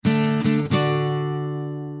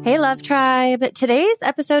Hey, Love Tribe. Today's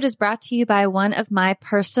episode is brought to you by one of my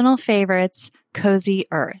personal favorites, Cozy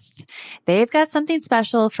Earth. They've got something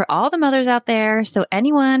special for all the mothers out there. So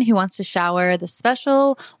anyone who wants to shower the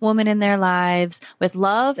special woman in their lives with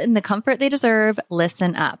love and the comfort they deserve,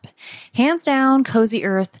 listen up. Hands down, Cozy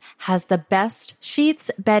Earth has the best sheets,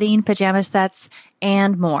 bedding, pajama sets,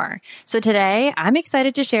 and more. So today, I'm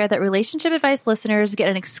excited to share that Relationship Advice listeners get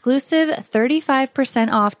an exclusive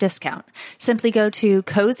 35% off discount. Simply go to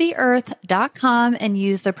CozyEarth.com and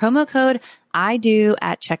use the promo code I do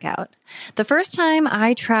at checkout. The first time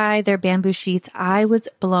I tried their bamboo sheets, I was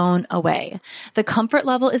blown away. The comfort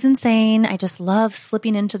level is insane. I just love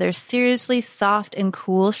slipping into their seriously soft and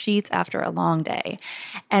cool sheets after a long day.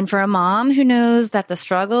 And for a mom who knows that the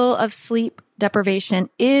struggle of sleep deprivation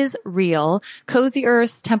is real, Cozy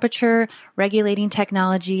Earth's temperature regulating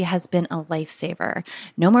technology has been a lifesaver.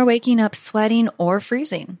 No more waking up sweating or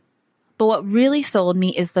freezing. But what really sold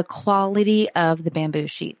me is the quality of the bamboo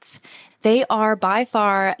sheets. They are by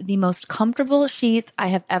far the most comfortable sheets I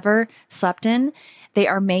have ever slept in. They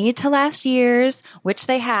are made to last years, which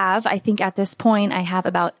they have. I think at this point, I have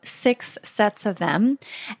about 6 sets of them.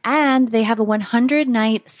 And they have a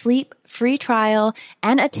 100-night sleep-free trial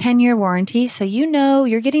and a 10-year warranty. So you know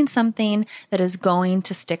you're getting something that is going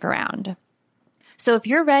to stick around. So if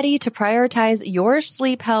you're ready to prioritize your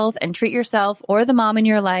sleep health and treat yourself or the mom in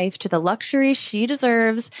your life to the luxury she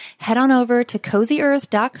deserves, head on over to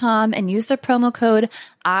CozyEarth.com and use the promo code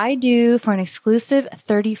I do for an exclusive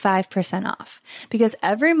 35% off. Because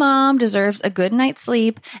every mom deserves a good night's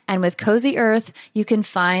sleep, and with Cozy Earth, you can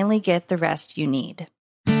finally get the rest you need.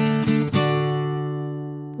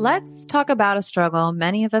 Let's talk about a struggle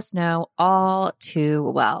many of us know all too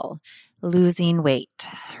well. Losing weight.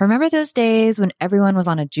 Remember those days when everyone was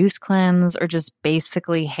on a juice cleanse or just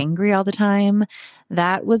basically hangry all the time?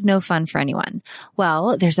 That was no fun for anyone.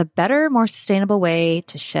 Well, there's a better, more sustainable way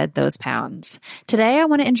to shed those pounds. Today, I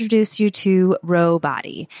want to introduce you to Ro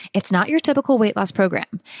Body. It's not your typical weight loss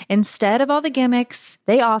program. Instead of all the gimmicks,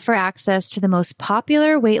 they offer access to the most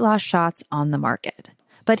popular weight loss shots on the market.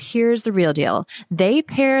 But here's the real deal. They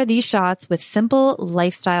pair these shots with simple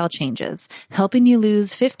lifestyle changes, helping you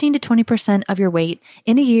lose 15 to 20% of your weight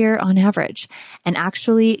in a year on average, and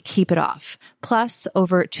actually keep it off. Plus,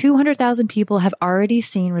 over 200,000 people have already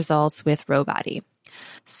seen results with Ro Body.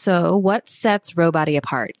 So what sets Ro Body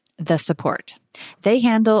apart? The support. They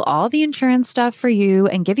handle all the insurance stuff for you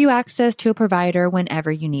and give you access to a provider whenever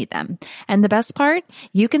you need them. And the best part,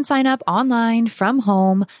 you can sign up online from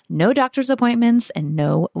home, no doctor's appointments and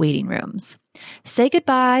no waiting rooms. Say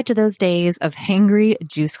goodbye to those days of hangry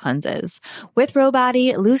juice cleanses. With Ro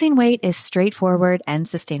Body, losing weight is straightforward and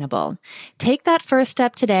sustainable. Take that first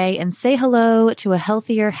step today and say hello to a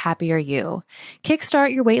healthier, happier you.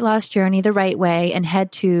 Kickstart your weight loss journey the right way and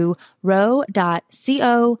head to ro.co/IDO.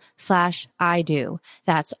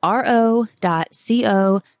 That's ro.co/IDO.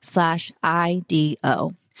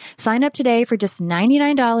 Sign up today for just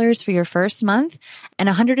 $99 for your first month and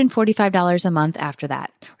 $145 a month after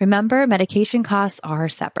that. Remember, medication costs are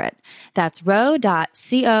separate. That's ro.co/IDO.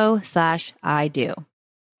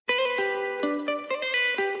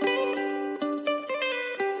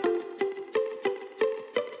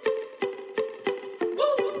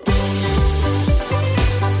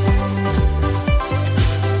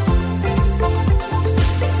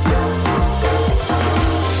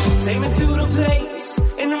 Take me to the place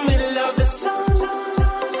in the middle of the sun.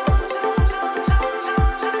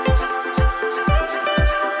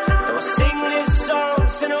 And we'll sing this song,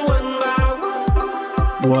 sing it one by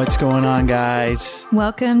one. What's going on, guys?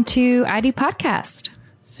 Welcome to ID Podcast.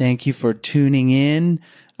 Thank you for tuning in.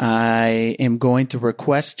 I am going to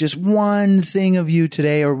request just one thing of you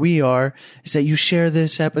today, or we are, is that you share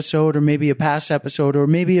this episode or maybe a past episode or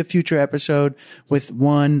maybe a future episode with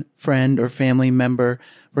one friend or family member.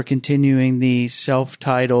 We're continuing the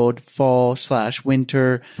self-titled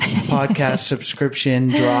fall/winter podcast subscription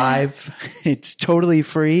drive. It's totally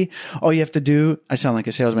free. All you have to do, I sound like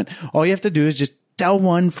a salesman. All you have to do is just tell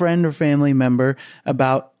one friend or family member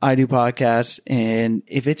about I Do Podcasts. And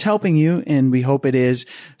if it's helping you, and we hope it is,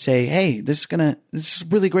 say, hey, this is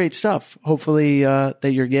really great stuff. Hopefully, that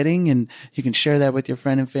you're getting, and you can share that with your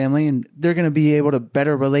friend and family, and they're going to be able to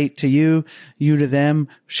better relate to you to them.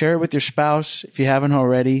 Share it with your spouse if you haven't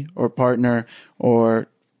already, or partner, or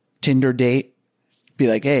Tinder date. Be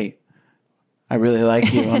like, hey, I really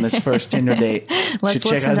like you on this first Tinder date. Let's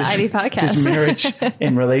listen to ID Podcast. This marriage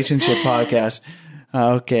and relationship podcast.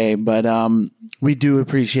 Okay, but we do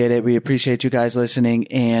appreciate it. We appreciate you guys listening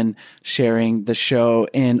and sharing the show.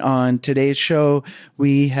 And on today's show,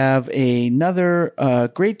 we have another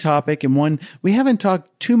great topic, and one we haven't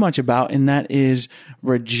talked too much about, and that is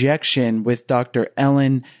rejection with Dr.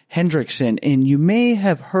 Ellen Hendriksen. And you may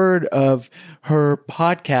have heard of her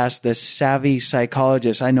podcast, The Savvy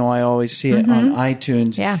Psychologist. I know I always see it on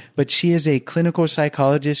iTunes. Yeah. But she is a clinical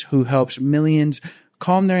psychologist who helps millions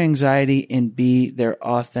calm their anxiety and be their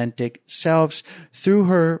authentic selves through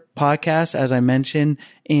her podcast, as I mentioned,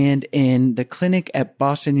 and in the clinic at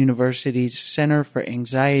Boston University's Center for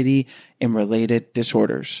Anxiety and Related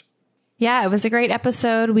Disorders. Yeah, it was a great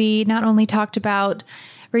episode. We not only talked about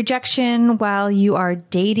rejection while you are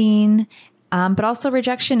dating, but also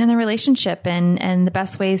rejection in the relationship and the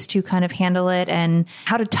best ways to kind of handle it and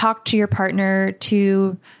how to talk to your partner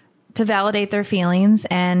to validate their feelings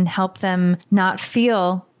and help them not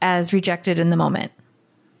feel as rejected in the moment.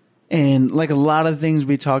 And like a lot of things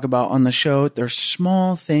we talk about on the show, they're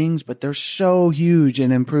small things, but they're so huge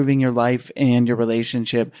in improving your life and your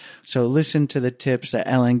relationship. So listen to the tips that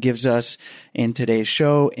Ellen gives us in today's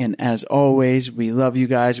show. And as always, we love you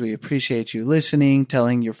guys. We appreciate you listening,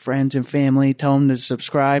 telling your friends and family, tell them to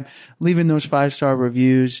subscribe, leaving those 5-star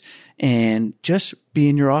reviews, and just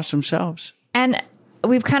being your awesome selves. And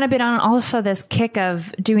we've kind of been on also this kick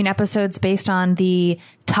of doing episodes based on the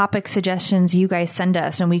topic suggestions you guys send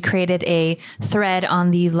us. And we created a thread on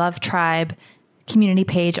the Love Tribe community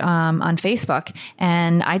page on Facebook.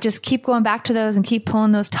 And I just keep going back to those and keep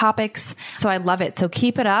pulling those topics. So I love it. So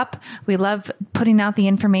keep it up. We love putting out the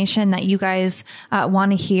information that you guys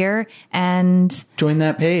want to hear. And join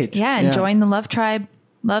that page. Yeah. And join the Love Tribe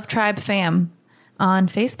fam on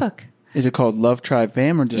Facebook. Is it called Love Tribe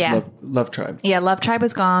Fam or just Love Tribe? Yeah, Love Tribe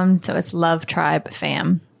is gone, so it's Love Tribe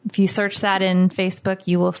Fam. If you search that in Facebook,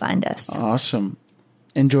 you will find us. Awesome.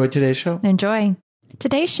 Enjoy today's show. Enjoy.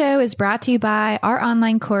 Today's show is brought to you by our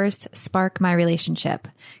online course, Spark My Relationship.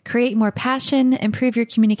 Create more passion, improve your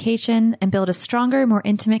communication, and build a stronger, more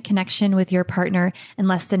intimate connection with your partner in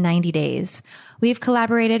less than 90 days. We've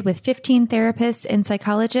collaborated with 15 therapists and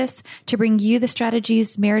psychologists to bring you the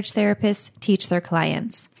strategies marriage therapists teach their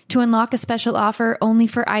clients. To unlock a special offer only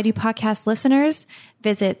for I Do Podcast listeners,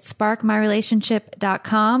 visit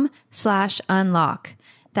sparkmyrelationship.com/unlock.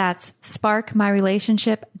 That's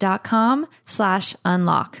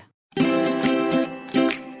sparkmyrelationship.com/unlock.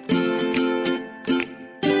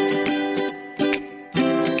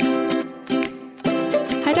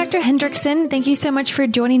 Hi, Dr. Hendriksen. Thank you so much for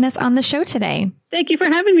joining us on the show today. Thank you for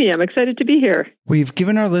having me. I'm excited to be here. We've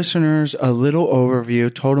given our listeners a little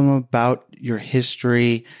overview, told them about your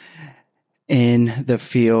history in the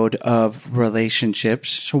field of relationships.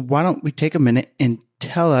 So why don't we take a minute and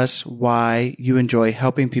tell us why you enjoy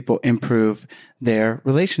helping people improve their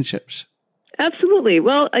relationships? Absolutely.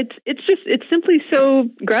 Well, it's simply so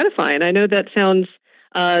gratifying. I know that sounds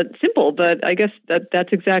simple, but I guess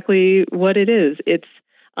that's exactly what it is.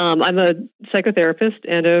 I'm a psychotherapist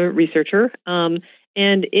and a researcher. And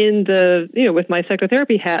in with my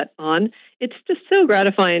psychotherapy hat on, it's just so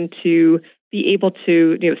gratifying to be able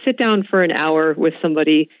to, sit down for an hour with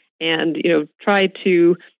somebody and, try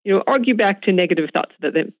to, argue back to negative thoughts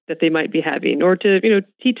that they might be having, or to,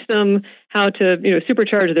 teach them how to,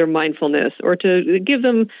 supercharge their mindfulness, or to give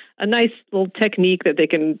them a nice little technique that they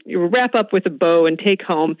can wrap up with a bow and take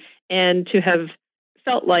home, and to have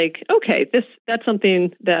felt like, okay, that's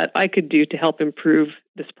something that I could do to help improve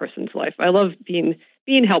this person's life. I love being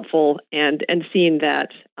helpful and seeing that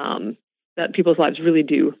that people's lives really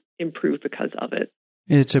do improve because of it.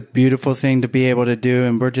 It's a beautiful thing to be able to do,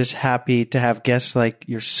 and we're just happy to have guests like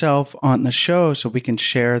yourself on the show so we can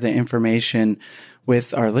share the information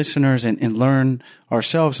with our listeners and learn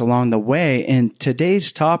ourselves along the way. And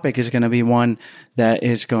today's topic is going to be one that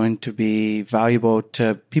is going to be valuable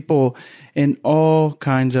to people in all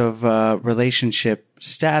kinds of relationship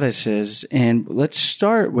statuses. And let's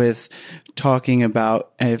start with talking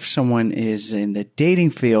about if someone is in the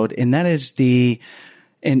dating field, and that is the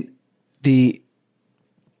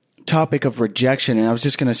topic of rejection. And I was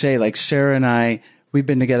just going to say, like, Sarah and I, we've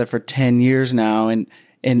been together for 10 years now. And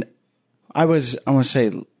I want to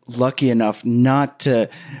say, lucky enough not to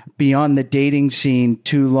be on the dating scene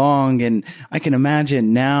too long. And I can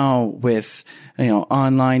imagine now with,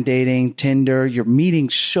 online dating, Tinder, you're meeting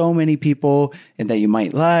so many people and that you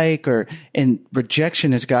might like, and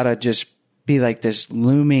rejection has got to just be like this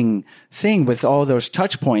looming thing with all those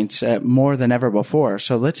touch points more than ever before.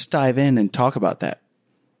 So let's dive in and talk about that.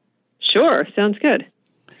 Sure. Sounds good.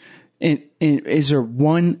 And is there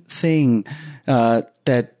one thing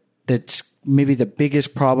that's maybe the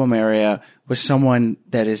biggest problem area with someone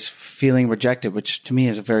that is feeling rejected, which to me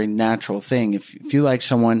is a very natural thing. If you like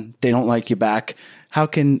someone, they don't like you back. How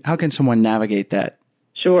can someone navigate that?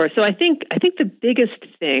 Sure. So I think the biggest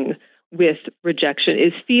thing with rejection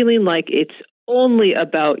is feeling like it's only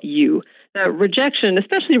about you. Rejection,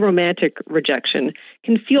 especially romantic rejection,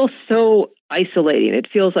 can feel so isolating. It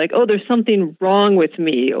feels like, oh, there's something wrong with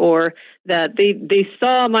me, or that they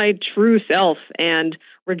saw my true self and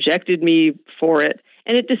rejected me for it.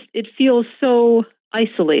 And it feels so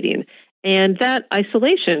isolating. And that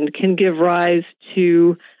isolation can give rise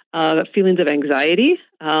to feelings of anxiety,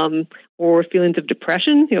 or feelings of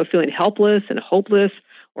depression, feeling helpless and hopeless,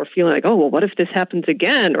 or feeling like, oh, well, what if this happens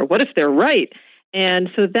again? Or what if they're right? And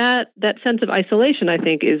so that sense of isolation, I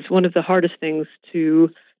think, is one of the hardest things to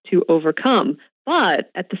overcome.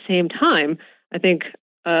 But at the same time, I think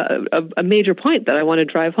a major point that I want to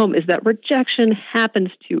drive home is that rejection happens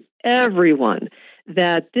to everyone,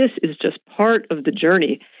 that this is just part of the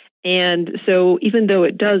journey. And so even though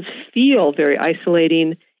it does feel very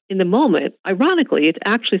isolating in the moment, ironically, it's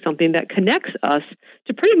actually something that connects us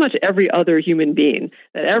to pretty much every other human being,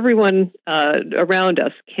 that everyone around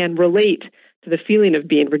us can relate to the feeling of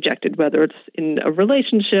being rejected, whether it's in a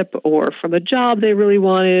relationship or from a job they really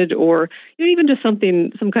wanted, or even just some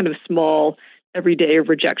kind of small everyday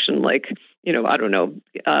rejection, like, I don't know,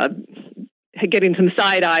 getting some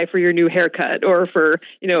side eye for your new haircut, or for,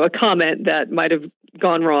 a comment that might have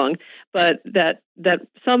gone wrong. But that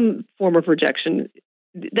some form of rejection,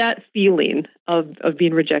 that feeling of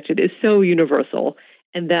being rejected is so universal,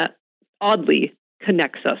 and that oddly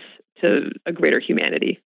connects us to a greater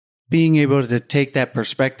humanity. Being able to take that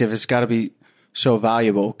perspective has got to be so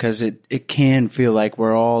valuable, because it can feel like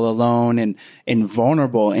we're all alone and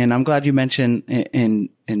vulnerable. And I'm glad you mentioned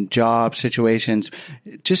in job situations,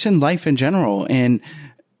 just in life in general. And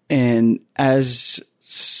as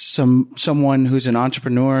someone who's an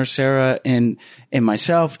entrepreneur, Sarah, and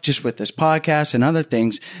myself, just with this podcast and other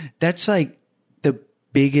things, that's like the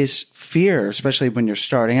biggest fear, especially when you're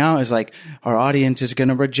starting out, is like our audience is going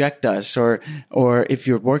to reject us, or if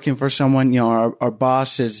you're working for someone, our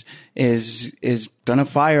boss is going to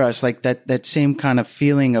fire us. Like that same kind of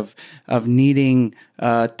feeling of needing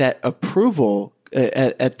that approval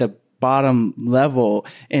at the bottom level.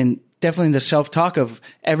 And definitely the self-talk of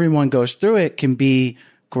everyone goes through it can be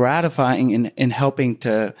gratifying in helping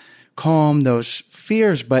to calm those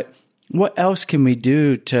fears. But what else can we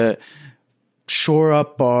do to shore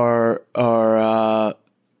up our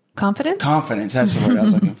confidence? Confidence. That's the word I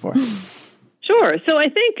was looking for. Sure. So I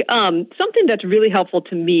think something that's really helpful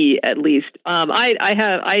to me, at least,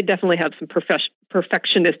 I definitely have some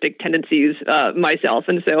perfectionistic tendencies myself,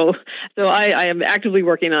 and so I am actively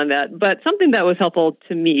working on that. But something that was helpful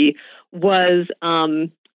to me was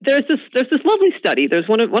there's this lovely study. There's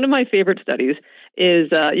one of my favorite studies is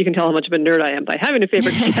you can tell how much of a nerd I am by having a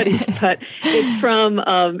favorite study, but it's from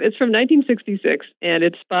 1966, and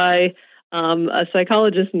it's by a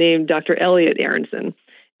psychologist named Dr. Elliot Aronson.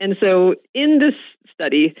 And so in this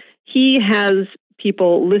study, he has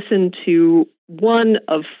people listen to one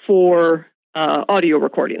of 4 audio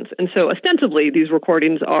recordings. And so ostensibly, these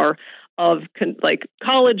recordings are of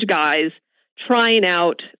college guys trying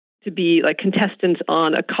out to be like contestants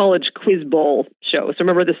on a college quiz bowl show. So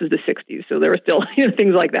remember, this is the 60s, so there were still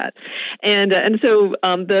things like that. And so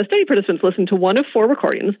the study participants listened to one of 4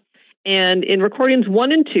 recordings. And in recordings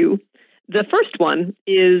 1 and 2, the first one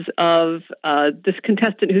is of this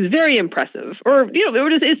contestant who's very impressive, or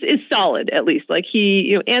is solid at least. Like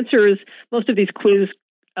he answers most of these quiz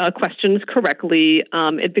questions correctly.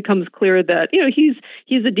 It becomes clear that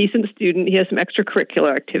he's a decent student. He has some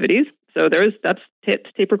extracurricular activities. So that's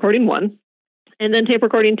tape recording 1. And then tape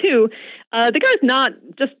recording 2, the guy's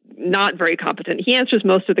not very competent. He answers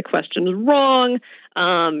most of the questions wrong.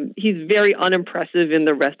 He's very unimpressive in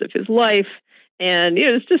the rest of his life. And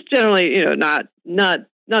it's just generally, not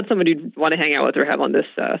someone you'd want to hang out with or have on this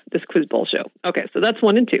quiz bowl show. Okay, so that's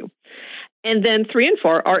 1 and 2, and then 3 and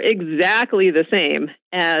 4 are exactly the same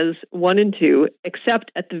as 1 and 2,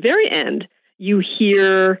 except at the very end you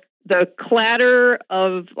hear the clatter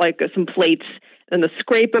of like some plates and the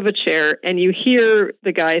scrape of a chair, and you hear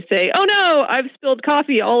the guy say, "Oh no, I've spilled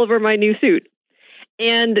coffee all over my new suit."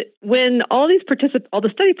 And when all the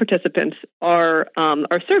study participants are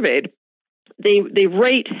surveyed, they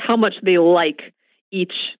rate how much they like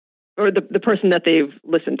each, or the person that they've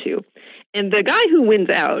listened to. And the guy who wins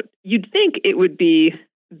out, you'd think it would be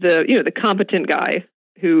the competent guy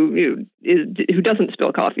who doesn't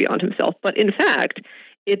spill coffee on himself, but in fact,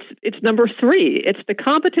 it's number 3. It's the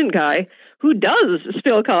competent guy who does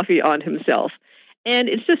spill coffee on himself. And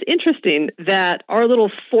it's just interesting that our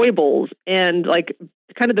little foibles and like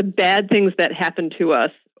kind of the bad things that happen to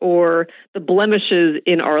us or the blemishes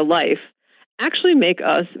in our life actually make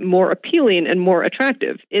us more appealing and more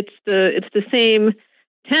attractive. It's the same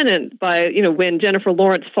tenet by, when Jennifer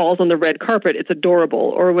Lawrence falls on the red carpet, it's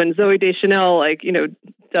adorable. Or when Zooey Deschanel,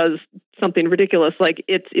 does something ridiculous,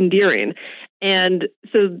 it's endearing. And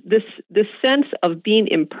so this sense of being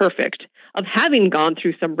imperfect, of having gone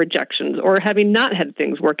through some rejections or having not had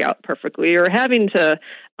things work out perfectly or having to,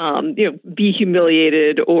 be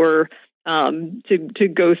humiliated or to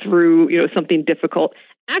go through, something difficult,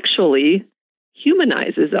 actually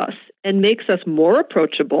humanizes us and makes us more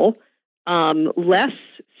approachable, less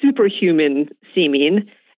superhuman seeming,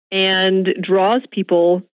 and draws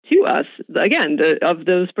people to us. Again, of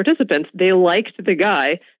those participants, they liked the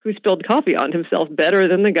guy who spilled coffee on himself better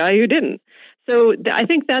than the guy who didn't. So I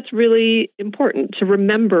think that's really important to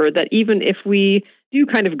remember that even if we do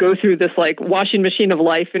kind of go through this washing machine of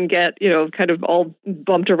life and get, kind of all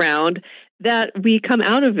bumped around, that we come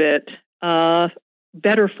out of it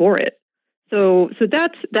better for it. So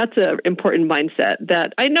that's an important mindset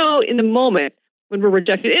that I know in the moment when we're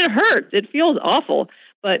rejected, it hurts, it feels awful.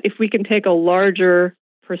 But if we can take a larger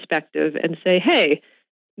perspective and say, hey,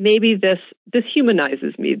 maybe this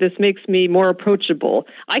humanizes me, this makes me more approachable,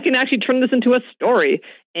 I can actually turn this into a story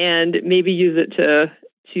and maybe use it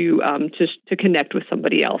to connect with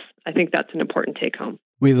somebody else. I think that's an important take home.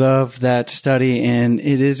 We love that study, and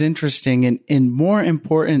it is interesting and more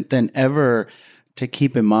important than ever to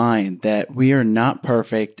keep in mind that we are not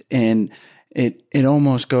perfect, and it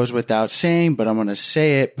almost goes without saying, but I'm going to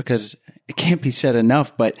say it because it can't be said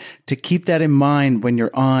enough, but to keep that in mind when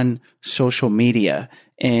you're on social media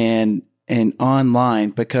and online,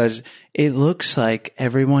 because it looks like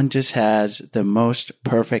everyone just has the most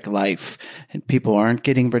perfect life and people aren't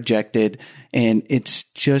getting rejected. And it's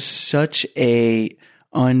just such a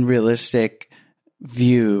unrealistic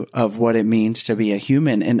view of what it means to be a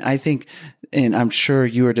human. And I think, and I'm sure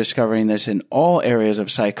you are discovering this in all areas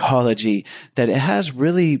of psychology, that it has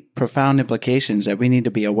really profound implications that we need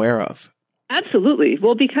to be aware of. Absolutely.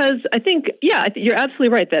 Well, because I think you're absolutely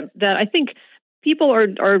right that I think people are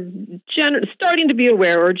starting to be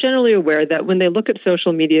aware or generally aware that when they look at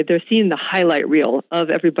social media, they're seeing the highlight reel of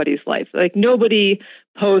everybody's life. Like nobody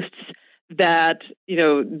posts that,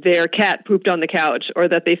 their cat pooped on the couch or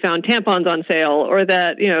that they found tampons on sale or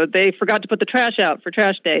that, they forgot to put the trash out for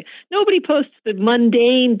trash day. Nobody posts the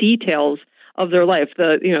mundane details of their life,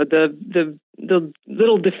 the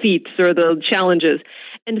little defeats or the challenges.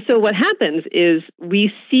 And so what happens is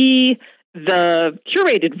we see the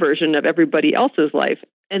curated version of everybody else's life,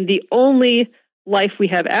 and the only life we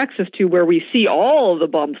have access to where we see all the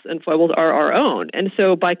bumps and foibles are our own. And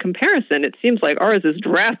so by comparison, it seems like ours is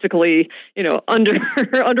drastically,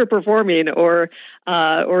 underperforming or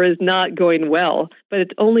is not going well. But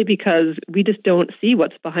it's only because we just don't see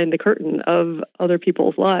what's behind the curtain of other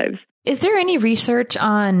people's lives. Is there any research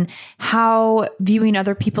on how viewing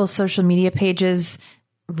other people's social media pages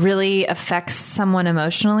really affects someone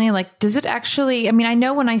emotionally? Like, does it actually, I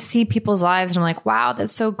know when I see people's lives and I'm like, wow,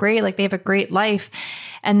 that's so great. Like they have a great life.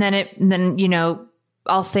 And then,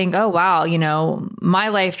 I'll think, oh, wow, my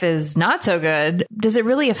life is not so good. Does it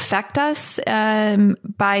really affect us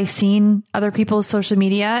by seeing other people's social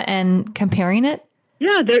media and comparing it?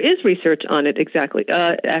 Yeah, there is research on it, exactly,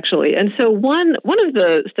 actually. And so one of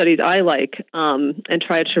the studies I like and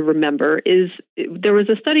try to remember is there was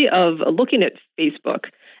a study of looking at Facebook.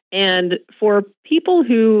 And for people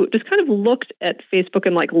who just kind of looked at Facebook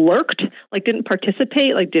and lurked, didn't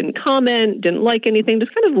participate, didn't comment, didn't like anything,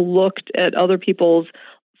 just kind of looked at other people's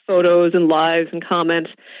photos and lives and comments,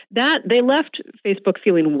 that they left Facebook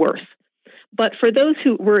feeling worse. But for those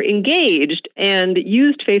who were engaged and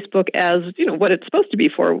used Facebook as, what it's supposed to be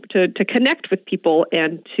for, to connect with people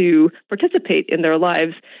and to participate in their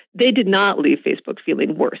lives, they did not leave Facebook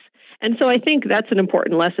feeling worse. And so I think that's an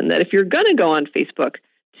important lesson, that if you're going to go on Facebook,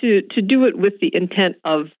 to do it with the intent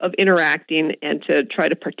of interacting and to try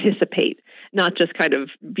to participate, not just kind of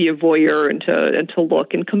be a voyeur and to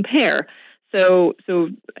look and compare. So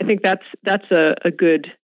I think that's a good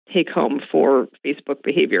take home for Facebook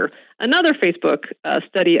behavior. Another Facebook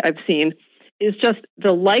study I've seen is just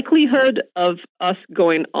the likelihood of us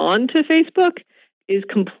going on to Facebook is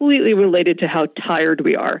completely related to how tired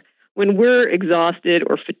we are. When we're exhausted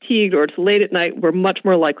or fatigued or it's late at night, we're much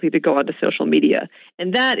more likely to go onto social media.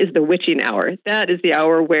 And that is the witching hour. That is the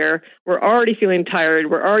hour where we're already feeling tired.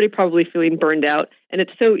 We're already probably feeling burned out. And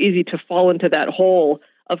it's so easy to fall into that hole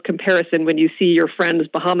of comparison when you see your friend's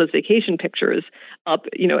Bahamas vacation pictures up,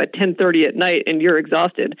 at 10:30 at night and you're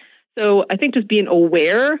exhausted. So I think just being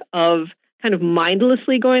aware of kind of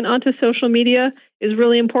mindlessly going onto social media is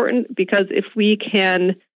really important, because if we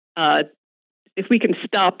can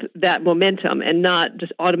stop that momentum and not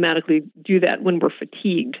just automatically do that when we're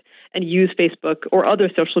fatigued, and use Facebook or other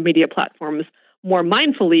social media platforms more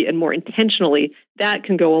mindfully and more intentionally, that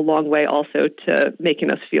can go a long way also to making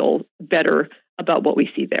us feel better about what we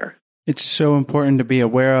see there. It's so important to be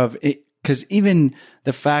aware of it, because even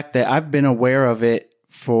the fact that I've been aware of it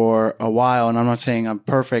for a while, and I'm not saying I'm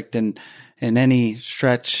perfect in any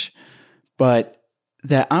stretch, but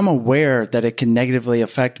that I'm aware that it can negatively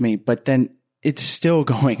affect me, but then it's still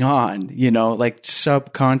going on, like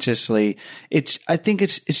subconsciously. I think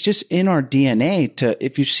it's just in our DNA to,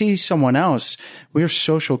 if you see someone else, we're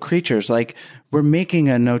social creatures. Like, we're making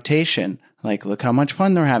a notation, like, look how much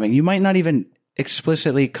fun they're having. You might not even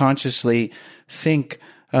explicitly, consciously think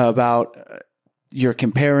about you're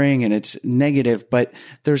comparing and it's negative, but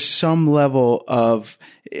there's some level of,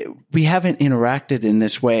 we haven't interacted in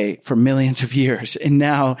this way for millions of years. And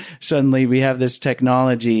now suddenly we have this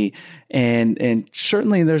technology, and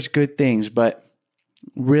certainly there's good things, but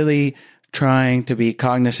really trying to be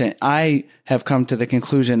cognizant. I have come to the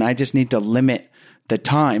conclusion I just need to limit the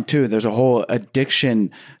time too. There's a whole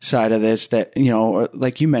addiction side of this that,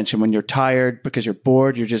 like you mentioned, when you're tired because you're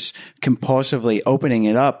bored, you're just compulsively opening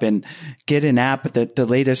it up. And get an app that the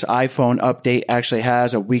latest iPhone update actually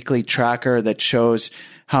has a weekly tracker that shows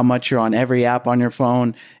how much you're on every app on your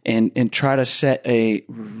phone, and try to set a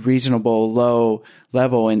reasonable low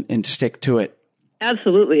level and stick to it.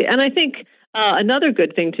 Absolutely. And I think another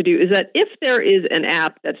good thing to do is that if there is an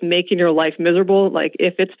app that's making your life miserable, like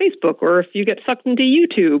if it's Facebook, or if you get sucked into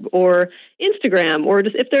YouTube or Instagram, or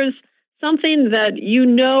just if there's something that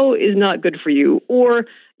is not good for you, or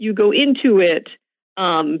you go into it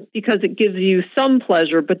because it gives you some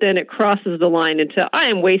pleasure, but then it crosses the line into, I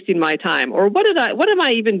am wasting my time, or what am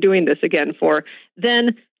I even doing this again for?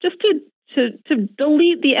 Then just to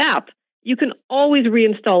delete the app. You can always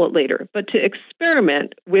reinstall it later, but to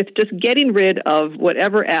experiment with just getting rid of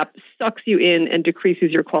whatever app sucks you in and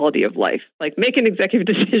decreases your quality of life. Like, make an executive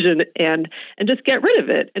decision and just get rid of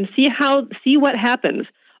it and see what happens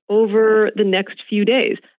over the next few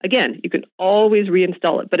days. Again, you can always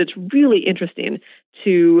reinstall it, but it's really interesting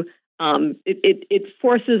to it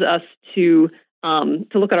forces us to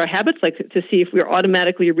look at our habits, like to see if we're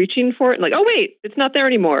automatically reaching for it, like, oh wait, it's not there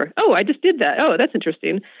anymore. Oh, I just did that. Oh, that's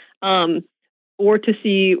interesting. Or to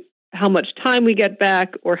see how much time we get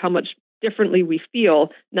back, or how much differently we feel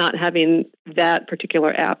not having that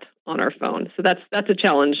particular app on our phone. So that's a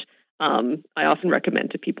challenge I often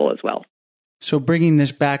recommend to people as well. So bringing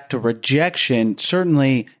this back to rejection,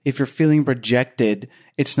 certainly if you're feeling rejected,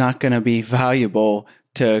 it's not going to be valuable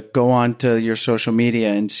to go on to your social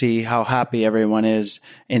media and see how happy everyone is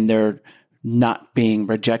and they're not being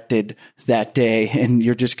rejected that day, and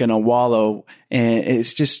you're just going to wallow, and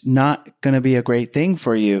it's just not going to be a great thing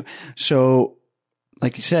for you. So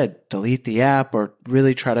like you said, delete the app, or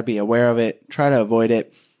really try to be aware of it, try to avoid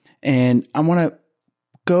it. And I want to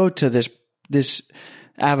go to this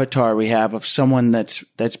avatar we have of someone that's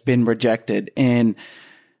been rejected, and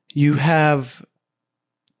you have,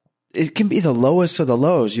 it can be the lowest of the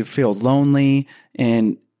lows. You feel lonely,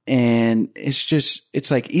 and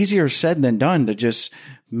it's like easier said than done to just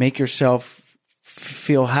make yourself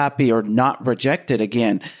feel happy or not rejected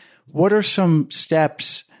again. What are some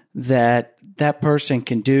steps that person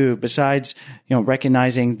can do besides,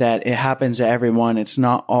 recognizing that it happens to everyone? It's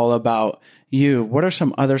not all about you. What are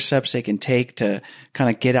some other steps they can take to kind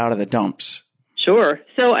of get out of the dumps? Sure.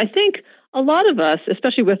 So I think a lot of us,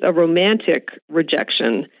 especially with a romantic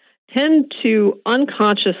rejection, tend to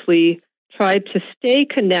unconsciously try to stay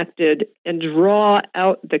connected and draw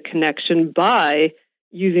out the connection by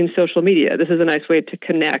using social media. This is a nice way to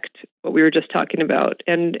connect what we were just talking about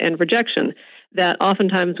and rejection, that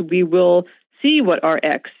oftentimes we will see what our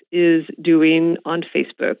ex is doing on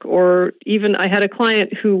Facebook. Or even I had a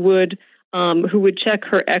client who would check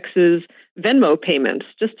her ex's Venmo payments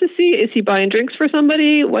just to see, is he buying drinks for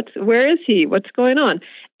somebody? Where is he? What's going on?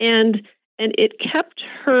 And it kept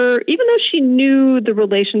her, even though she knew the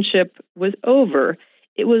relationship was over,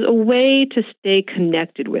 it was a way to stay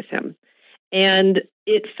connected with him. And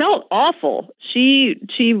it felt awful. She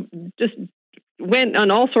just went on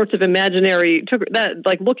all sorts of imaginary,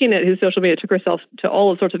 looking at his social media, took herself to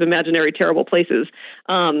all sorts of imaginary terrible places.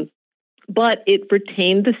 But it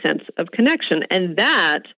retained the sense of connection. And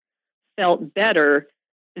that felt better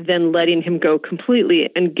than letting him go completely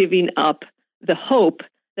and giving up the hope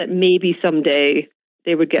that maybe someday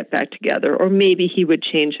they would get back together, or maybe he would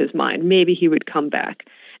change his mind, maybe he would come back.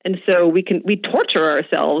 And so we torture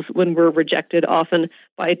ourselves when we're rejected often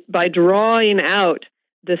by drawing out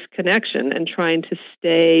this connection and trying to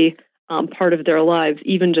stay part of their lives,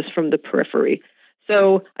 even just from the periphery.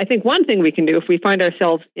 So I think one thing we can do if we find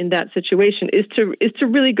ourselves in that situation is to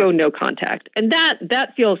really go no contact. And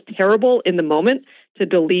that feels terrible in the moment, to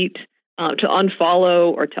delete, to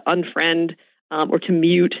unfollow or to unfriend or to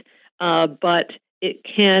mute. But it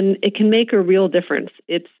can make a real difference.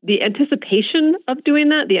 It's the anticipation of doing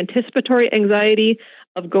that, the anticipatory anxiety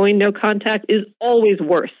of going no contact is always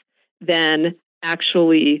worse than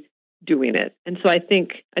actually doing it. And so I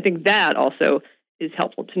think that also is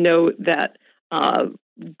helpful to know that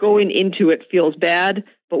going into it feels bad,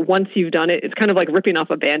 but once you've done it, it's kind of like ripping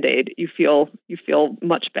off a Band-Aid. You feel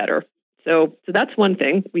much better. So that's one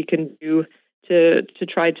thing we can do to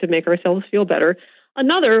try to make ourselves feel better.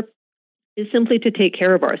 Another is simply to take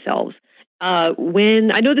care of ourselves.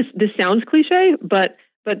 When I know this sounds cliche, but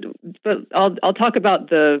I'll talk about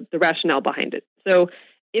the rationale behind it. So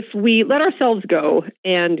if we let ourselves go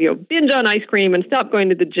and binge on ice cream and stop going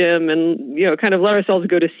to the gym and kind of let ourselves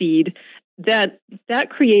go to seed, that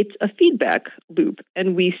creates a feedback loop,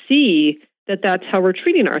 and we see that that's how we're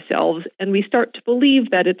treating ourselves, and we start to believe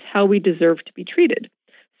that it's how we deserve to be treated.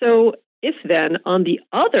 So if then, on the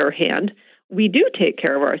other hand, we do take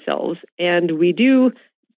care of ourselves and we do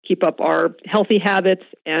keep up our healthy habits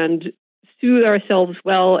and soothe ourselves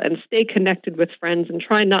well and stay connected with friends and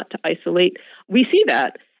try not to isolate, we see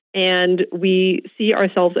that and we see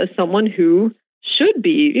ourselves as someone who should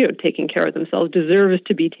be, taking care of themselves, deserves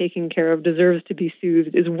to be taken care of, deserves to be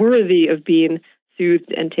soothed, is worthy of being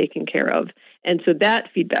soothed and taken care of. And so that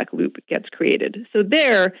feedback loop gets created. So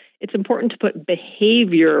there, it's important to put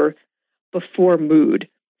behavior before mood.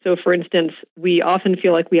 So for instance, we often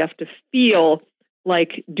feel like we have to feel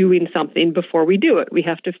like doing something before we do it. We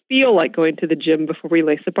have to feel like going to the gym before we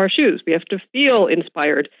lace up our shoes. We have to feel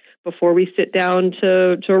inspired before we sit down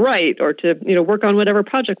to write or to work on whatever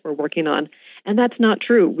project we're working on. And that's not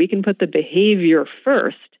true. We can put the behavior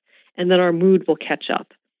first, and then our mood will catch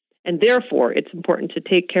up. And therefore, it's important to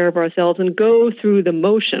take care of ourselves and go through the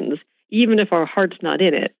motions, even if our heart's not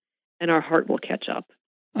in it, and our heart will catch up.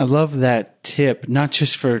 I love that tip, not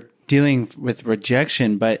just for dealing with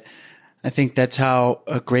rejection, but I think that's how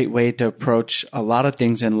a great way to approach a lot of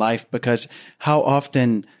things in life, because how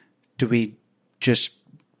often do we just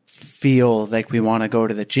feel like we want to go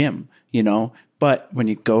to the gym, But when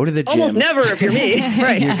you go to the gym, almost never if you're me,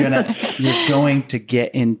 right? you're going to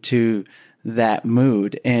get into that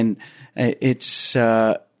mood, and it's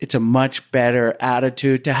a much better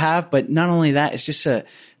attitude to have. But not only that,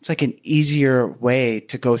 it's like an easier way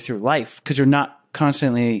to go through life because you're not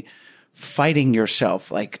constantly fighting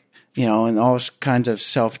yourself, and all kinds of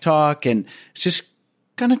self-talk, and it's just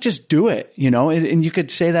kind of just do it, and you could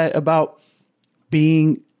say that about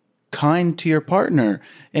being kind to your partner,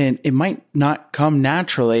 and it might not come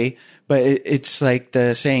naturally, but it's like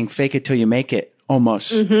the saying, fake it till you make it,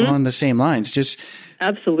 almost along the same lines. Just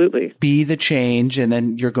absolutely be the change, and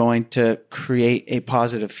then you're going to create a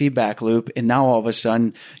positive feedback loop. And now all of a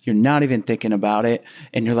sudden you're not even thinking about it,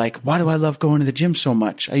 and you're like, why do I love going to the gym so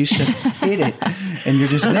much? I used to hate it. And you're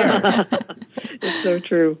just there. It's so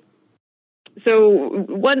true. So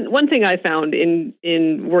one thing I found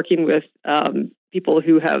in working with people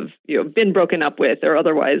who have been broken up with or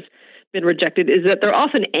otherwise been rejected is that they're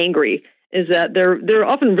often angry. Is that they're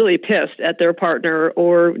often really pissed at their partner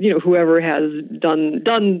or whoever has done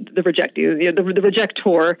the rejecting, the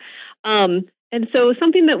rejector. And so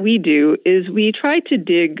something that we do is we try to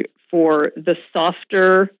dig for the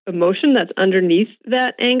softer emotion that's underneath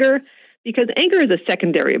that anger, because anger is a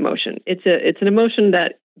secondary emotion. It's an emotion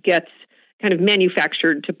that gets kind of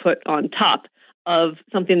manufactured to put on top of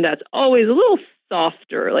something that's always a little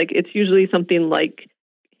softer. Like it's usually something like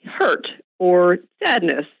hurt or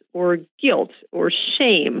sadness or guilt or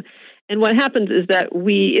shame. And what happens is that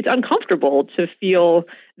it's uncomfortable to feel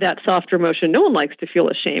that softer emotion. No one likes to feel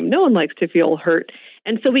ashamed. No one likes to feel hurt.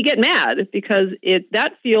 And so we get mad because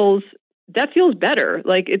that feels better.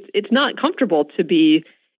 Like it's not comfortable to be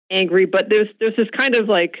angry, but there's this kind of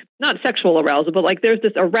like, not sexual arousal, but like there's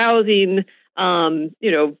this arousing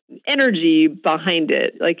energy behind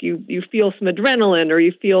it. Like you feel some adrenaline or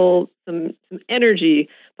you feel some energy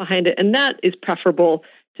behind it. And that is preferable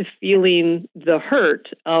to feeling the hurt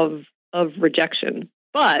of rejection.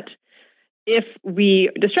 But if we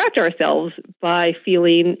distract ourselves by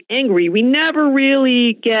feeling angry, we never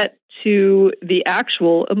really get to the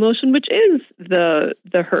actual emotion, which is the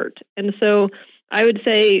hurt. And so I would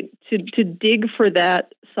say to dig for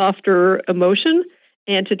that softer emotion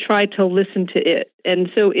and to try to listen to it. And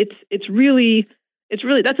so it's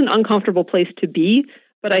that's an uncomfortable place to be.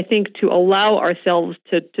 But I think to allow ourselves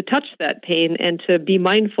to touch that pain and to be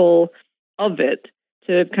mindful of it,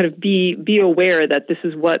 to kind of be aware that this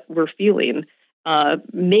is what we're feeling,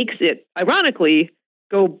 makes it, ironically,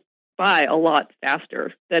 go by a lot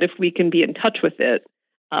faster. That if we can be in touch with it,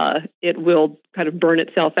 it will kind of burn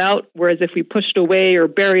itself out. Whereas if we push it away or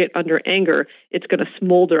bury it under anger, it's going to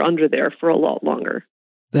smolder under there for a lot longer.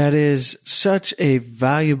 That is such a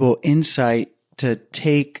valuable insight to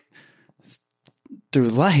take through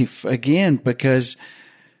life again, because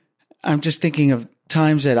I'm just thinking of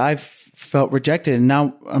times that I've felt rejected. And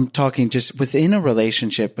now I'm talking just within a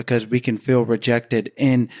relationship, because we can feel rejected,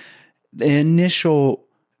 and the initial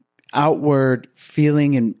outward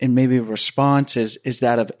feeling and maybe response is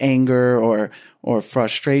that of anger or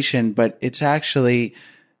frustration, but it's actually,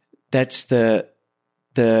 that's the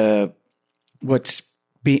what's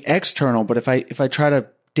be external. But if I try to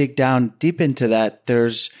dig down deep into that,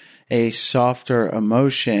 there's a softer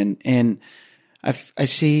emotion. And I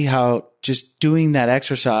see how just doing that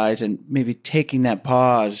exercise and maybe taking that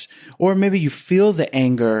pause, or maybe you feel the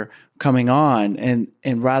anger coming on, and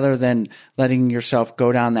rather than letting yourself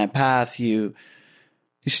go down that path, you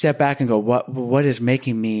step back and go, what is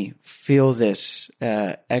making me feel this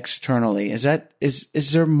externally? Is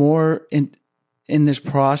there more in this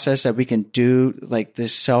process that we can do, like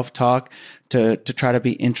this self-talk, to try to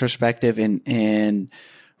be introspective and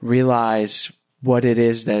realize what it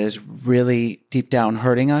is that is really deep down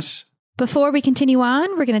hurting us? Before we continue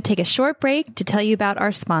on, we're going to take a short break to tell you about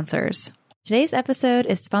our sponsors. Today's episode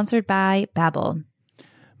is sponsored by Babbel.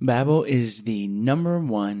 Babbel is the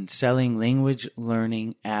 #1 selling language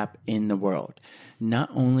learning app in the world. Not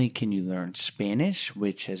only can you learn Spanish,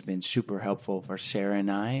 which has been super helpful for Sarah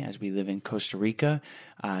and I as we live in Costa Rica.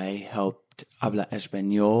 I helped habla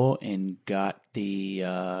español and got the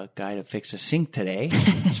guy to fix a sink today,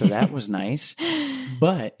 so that was nice.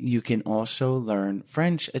 But you can also learn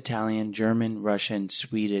French, Italian, German, Russian,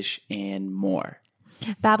 Swedish, and more.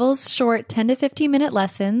 Babbel's short 10 to 15-minute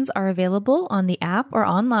lessons are available on the app or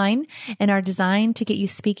online and are designed to get you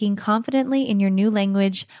speaking confidently in your new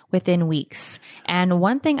language within weeks. And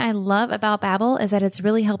one thing I love about Babbel is that it's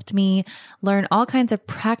really helped me learn all kinds of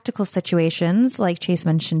practical situations, like Chase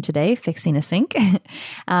mentioned today, fixing a sink,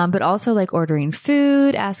 but also like ordering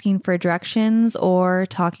food, asking for directions, or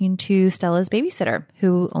talking to Stella's babysitter,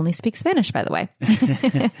 who only speaks Spanish, by the way.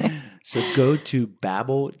 So go to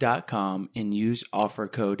Babbel.com and use offer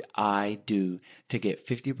code IDO to get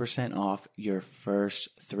 50% off your first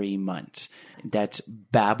 3 months. That's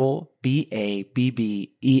Babbel, BABBEL.com,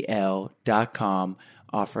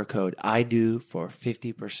 offer code IDO for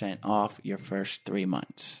 50% off your first 3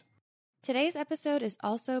 months. Today's episode is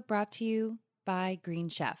also brought to you by Green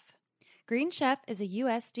Chef. Green Chef is a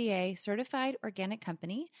USDA certified organic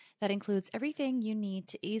company that includes everything you need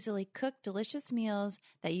to easily cook delicious meals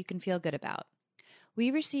that you can feel good about. We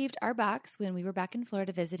received our box when we were back in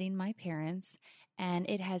Florida visiting my parents, and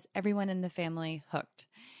it has everyone in the family hooked.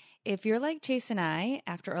 If you're like Chase and I,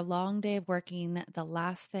 after a long day of working, the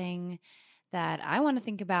last thing that I want to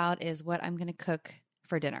think about is what I'm going to cook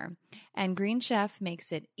for dinner. And Green Chef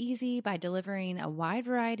makes it easy by delivering a wide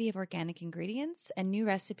variety of organic ingredients and new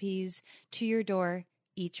recipes to your door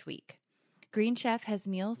each week. Green Chef has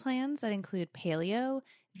meal plans that include paleo,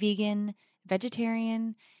 vegan,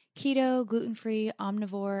 vegetarian, keto, gluten-free,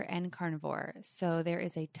 omnivore, and carnivore. So there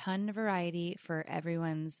is a ton of variety for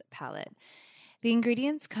everyone's palate. The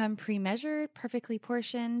ingredients come pre-measured, perfectly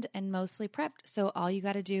portioned, and mostly prepped, so all you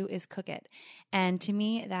got to do is cook it. And to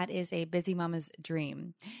me, that is a busy mama's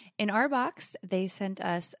dream. In our box, they sent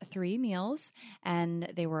us 3 meals,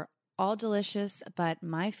 and they were all delicious, but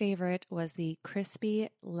my favorite was the crispy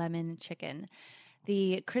lemon chicken.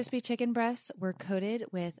 The crispy chicken breasts were coated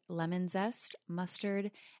with lemon zest, mustard,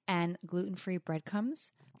 and gluten-free breadcrumbs,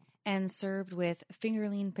 and served with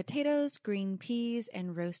fingerling potatoes, green peas,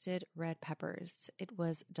 and roasted red peppers. It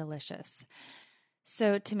was delicious.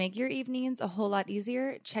 So to make your evenings a whole lot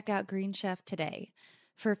easier, check out Green Chef today.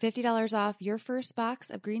 For $50 off your first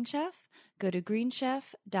box of Green Chef, go to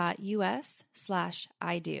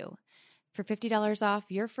greenchef.us/IDO. For $50 off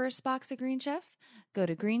your first box of Green Chef, go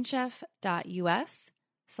to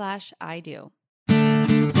greenchef.us/IDO.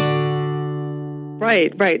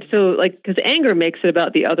 Right. So, because anger makes it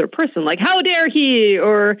about the other person, like, how dare he,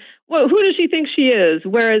 or, well, who does she think she is?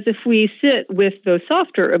 Whereas if we sit with those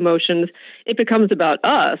softer emotions, it becomes about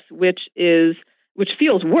us, which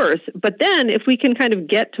feels worse. But then if we can kind of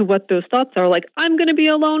get to what those thoughts are, like, I'm going to be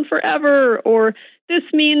alone forever, or this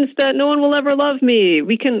means that no one will ever love me.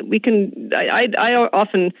 I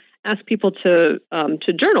often ask people to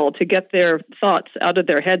journal, to get their thoughts out of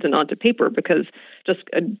their heads and onto paper, because just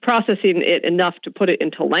processing it enough to put it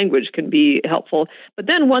into language can be helpful. But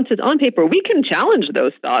then once it's on paper, we can challenge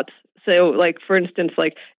those thoughts. So, like, for instance,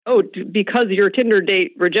 like, oh, because your Tinder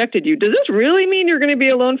date rejected you, does this really mean you're going to be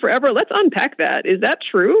alone forever? Let's unpack that. Is that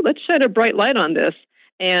true? Let's shed a bright light on this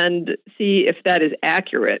and see if that is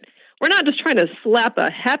accurate. We're not just trying to slap a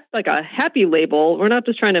happy label. We're not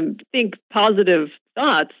just trying to think positive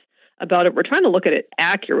thoughts about it. We're trying to look at it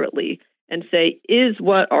accurately and say, is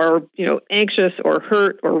what our anxious or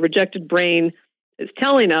hurt or rejected brain is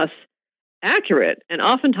telling us accurate? And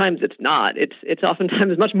oftentimes it's not. It's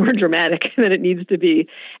oftentimes much more dramatic than it needs to be.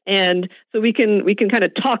 And so we can kind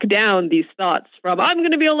of talk down these thoughts from I'm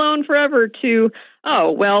going to be alone forever to,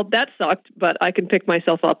 oh, well, that sucked, but I can pick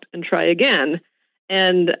myself up and try again.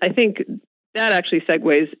 And I think that actually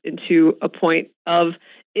segues into a point of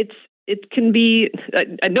it can be,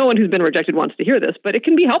 no one who's been rejected wants to hear this, but it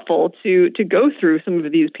can be helpful to go through some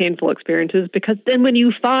of these painful experiences, because then when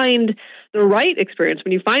you find the right experience,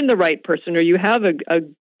 when you find the right person, or you have a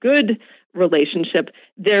good relationship,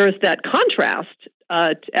 there's that contrast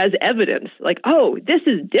as evidence, like, oh, this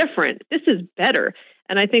is different, this is better.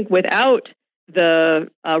 And I think without the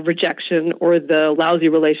rejection or the lousy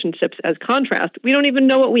relationships as contrast, we don't even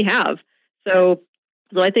know what we have. So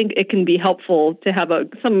I think it can be helpful to have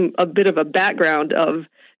a bit of a background of,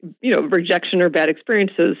 rejection or bad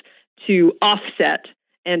experiences to offset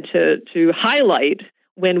and to highlight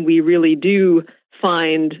when we really do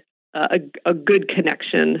find a good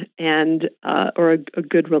connection and or a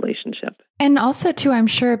good relationship. And also, too, I'm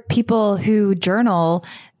sure people who journal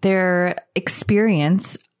their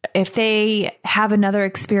experience, if they have another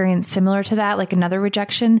experience similar to that, like another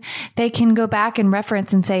rejection, they can go back and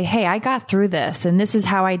reference and say, hey, I got through this and this is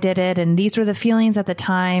how I did it. And these were the feelings at the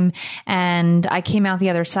time. And I came out the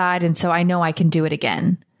other side. And so I know I can do it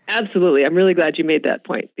again. Absolutely. I'm really glad you made that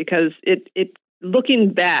point, because it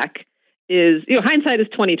looking back is, hindsight is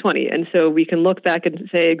 20/20. And so we can look back and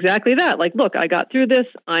say exactly that. Like, look, I got through this.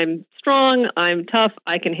 I'm strong. I'm tough.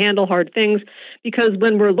 I can handle hard things. Because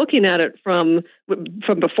when we're looking at it from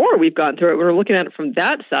before we've gone through it, we're looking at it from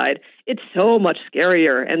that side, it's so much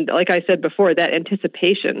scarier. And like I said before, that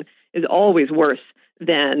anticipation is always worse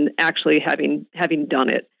than actually having done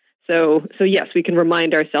it. So yes, we can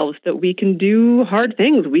remind ourselves that we can do hard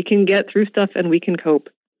things. We can get through stuff and we can cope.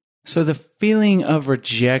 So the feeling of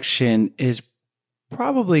rejection is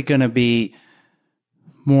probably going to be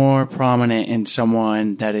more prominent in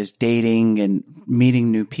someone that is dating and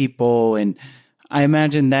meeting new people. And I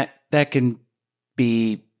imagine that can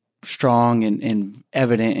be strong and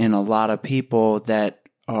evident in a lot of people that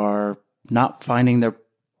are not finding their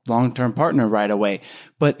long-term partner right away.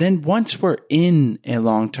 But then once we're in a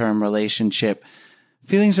long-term relationship,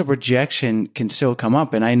 feelings of rejection can still come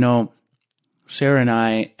up. And I know Sarah and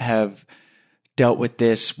I have dealt with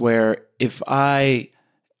this, where if I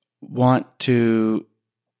want to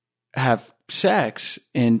have sex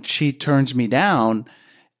and she turns me down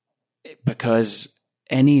because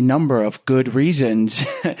any number of good reasons,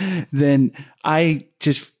 then I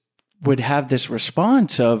just would have this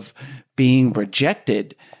response of being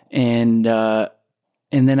rejected. And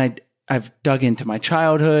then I've dug into my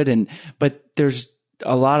childhood, but there's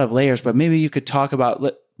a lot of layers. But maybe you could talk about,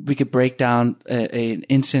 we could break down an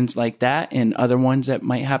instance like that and other ones that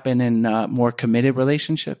might happen in more committed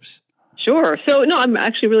relationships. Sure. So no, I'm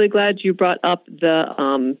actually really glad you brought up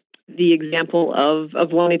the example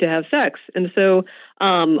of wanting to have sex. And so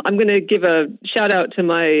I'm going to give a shout out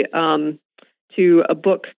to to a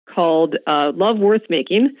book called Love Worth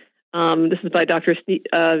Making. This is by Dr.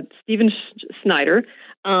 Stephen Snyder,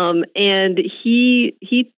 and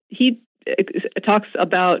he talks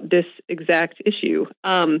about this exact issue.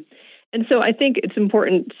 And so I think it's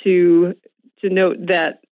important to note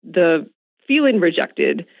that the feeling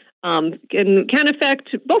rejected can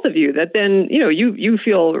affect both of you. That then, you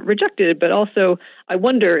feel rejected, but also I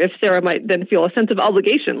wonder if Sarah might then feel a sense of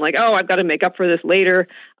obligation, like, oh, I've got to make up for this later.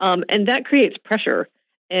 And that creates pressure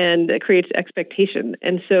and it creates expectation.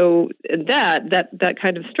 And so that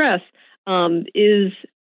kind of stress is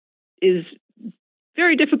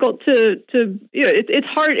very difficult to it's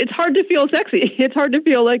hard to feel sexy. It's hard to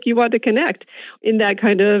feel like you want to connect in that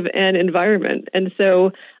kind of an environment. And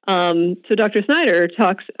so Dr. Snyder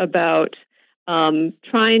talks about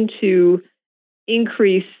trying to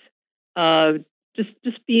increase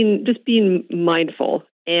just being mindful,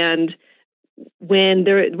 and when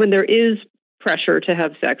there is pressure to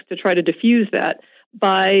have sex, to try to diffuse that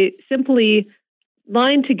by simply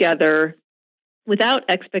lying together without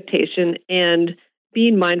expectation and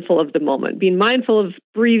being mindful of the moment, being mindful of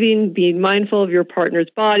breathing, being mindful of your partner's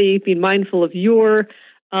body, being mindful of your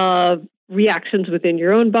reactions within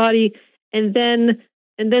your own body, and then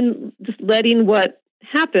just letting what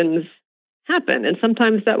happens happen. And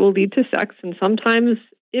sometimes that will lead to sex, and sometimes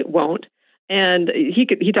it won't. And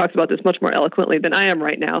he talks about this much more eloquently than I am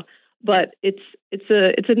right now. But it's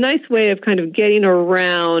a nice way of kind of getting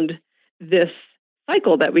around this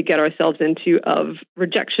cycle that we get ourselves into of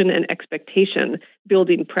rejection and expectation,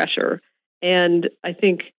 building pressure. And I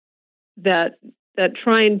think that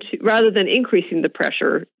trying to, rather than increasing the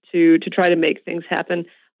pressure to try to make things happen,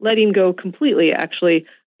 letting go completely actually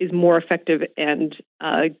is more effective and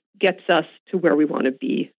gets us to where we want to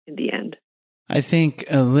be in the end. I think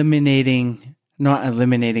not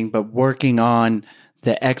eliminating, but working on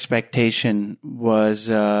the expectation was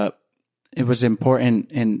it was important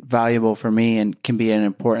and valuable for me, and can be an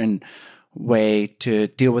important way to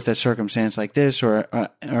deal with a circumstance like this or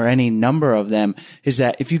any number of them, is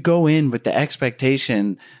that if you go in with the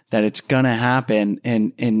expectation that it's going to happen,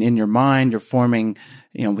 and in your mind you're forming,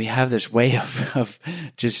 we have this way of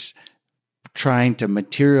just trying to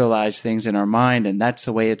materialize things in our mind, and that's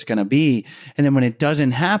the way it's going to be. And then when it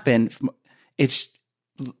doesn't happen, it's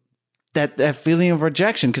that feeling of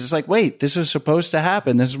rejection, because it's like, wait, this was supposed to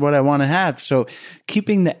happen. This is what I want to have. So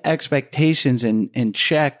keeping the expectations in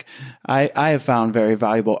check, I have found very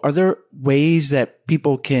valuable. Are there ways that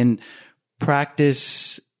people can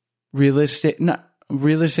practice realistic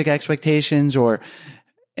expectations,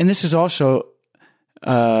 and this is also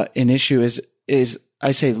an issue is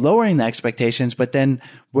I say lowering the expectations, but then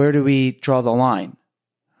where do we draw the line?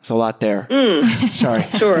 There's a lot there. Sorry.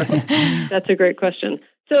 Sure. That's a great question.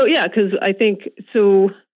 So yeah, because I think to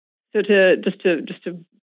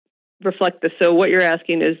reflect this. So what you're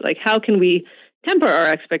asking is like, how can we temper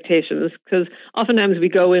our expectations? Because oftentimes we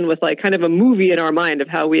go in with like kind of a movie in our mind of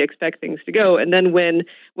how we expect things to go, and then when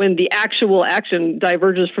the actual action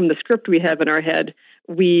diverges from the script we have in our head,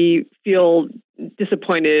 we feel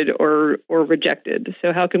disappointed or rejected.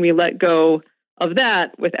 So how can we let go of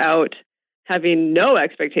that without having no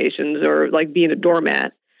expectations or like being a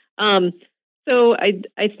doormat? So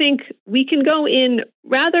I think we can go in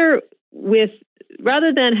rather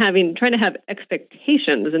than trying to have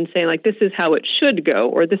expectations and saying like, this is how it should go,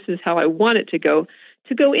 or this is how I want it to go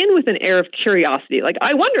in with an air of curiosity. Like,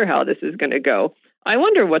 I wonder how this is going to go. I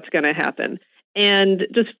wonder what's going to happen. And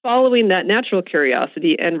just following that natural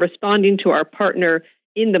curiosity and responding to our partner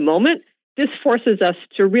in the moment, this forces us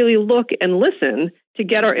to really look and listen to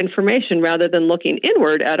get our information rather than looking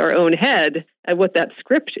inward at our own head at what that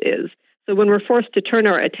script is. So when we're forced to turn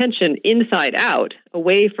our attention inside out,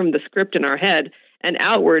 away from the script in our head and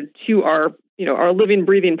outward to our living,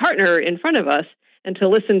 breathing partner in front of us, and to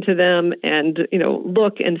listen to them and,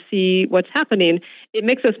 look and see what's happening, it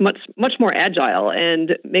makes us much more agile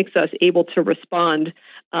and makes us able to respond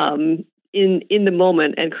in the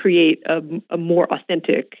moment and create a more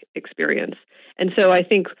authentic experience. And so I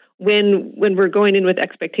think when we're going in with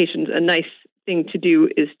expectations, a nice thing to do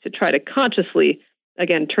is to try to consciously,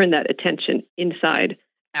 again, turn that attention inside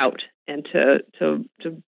out and to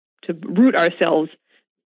root ourselves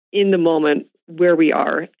in the moment where we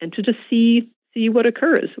are, and to just see what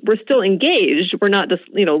occurs. We're still engaged. We're not just,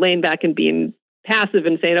 laying back and being passive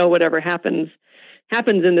and saying, oh, whatever happens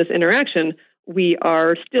in this interaction. We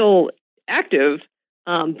are still active,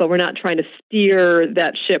 but we're not trying to steer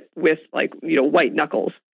that ship with white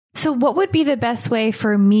knuckles. So what would be the best way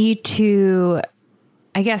for me to,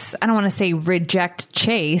 I guess, I don't want to say reject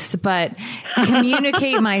Chase, but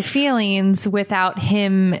communicate my feelings without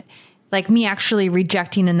him, like me actually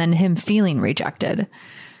rejecting and then him feeling rejected?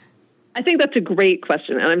 I think that's a great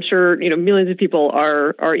question. And I'm sure, millions of people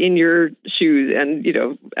are in your shoes,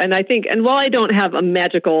 and I think, and while I don't have a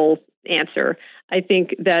magical answer, I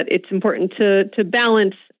think that it's important to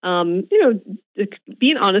balance,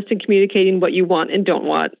 being honest and communicating what you want and don't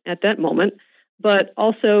want at that moment, but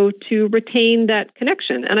also to retain that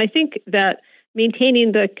connection. And I think that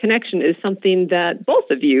maintaining the connection is something that both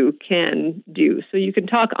of you can do. So you can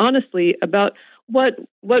talk honestly about what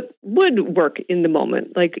would work in the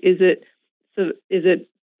moment. Like, is it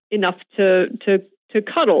enough to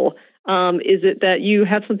cuddle? Is it that you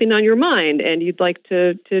have something on your mind and you'd like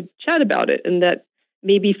to chat about it, and that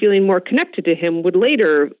maybe feeling more connected to him would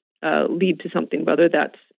later lead to something, whether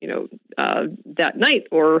that's that night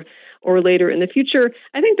or later in the future?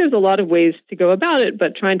 I think there's a lot of ways to go about it,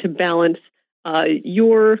 but trying to balance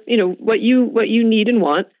your what you need and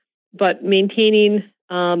want, but maintaining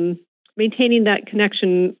that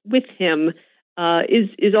connection with him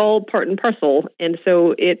is all part and parcel. And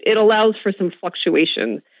so it allows for some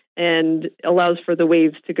fluctuation and allows for the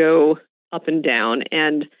waves to go up and down.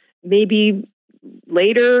 And maybe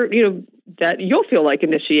later, that you'll feel like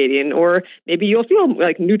initiating, or maybe you'll feel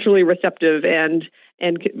like neutrally receptive and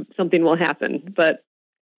something will happen. But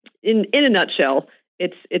in a nutshell,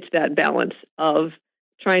 it's that balance of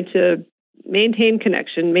trying to maintain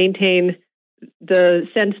connection, maintain the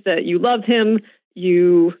sense that you love him,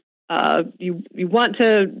 you want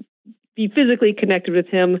to be physically connected with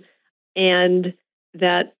him, and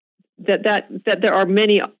that there are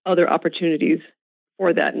many other opportunities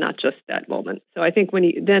for that, not just that moment. So I think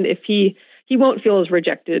if he won't feel as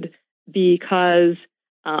rejected because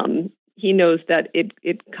he knows that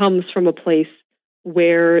it comes from a place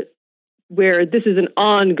where this is an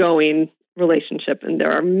ongoing relationship, and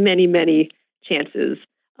there are many, many chances,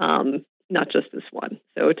 not just this one.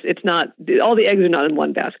 So it's not, all the eggs are not in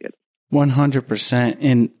one basket. 100%.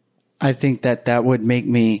 And I think that would make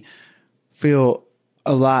me feel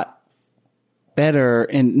a lot better,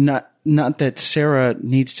 and not that Sarah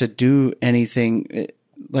needs to do anything,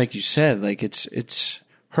 like you said, like it's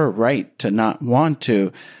her right to not want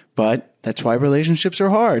to, but that's why relationships are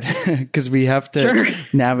hard, because we have to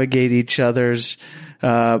navigate each other's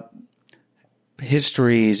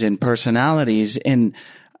histories and personalities. And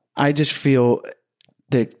I just feel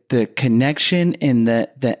the connection and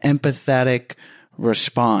the empathetic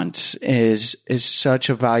response is such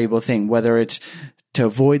a valuable thing, whether it's to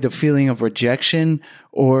avoid the feeling of rejection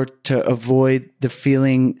or to avoid the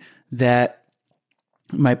feeling that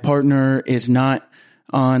my partner is not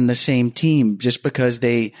on the same team just because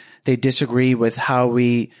they disagree with how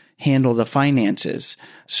we handle the finances.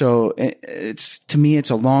 So to me, it's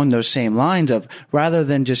along those same lines of, rather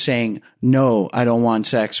than just saying, no, I don't want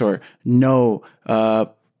sex, or no,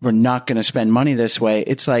 we're not going to spend money this way.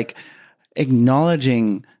 It's like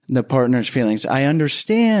acknowledging the partner's feelings. I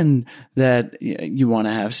understand that you want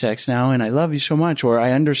to have sex now and I love you so much, or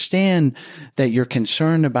I understand that you're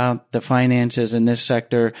concerned about the finances in this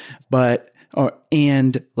sector,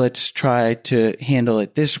 and let's try to handle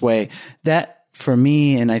it this way. That, for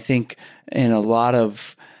me, and I think in a lot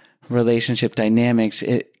of relationship dynamics,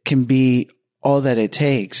 it can be all that it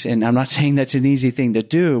takes. And I'm not saying that's an easy thing to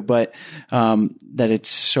do, but that it's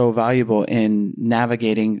so valuable in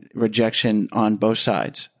navigating rejection on both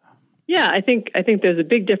sides. Yeah, I think there's a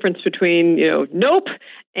big difference between, nope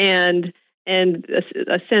and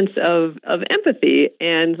a sense of empathy,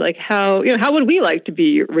 and like how would we like to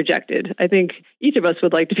be rejected? I think each of us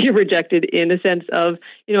would like to be rejected in a sense of,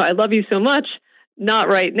 I love you so much, not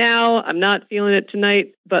right now, I'm not feeling it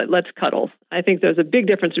tonight, but let's cuddle. I think there's a big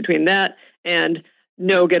difference between that and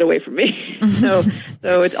no, get away from me. So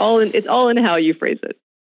it's all in how you phrase it.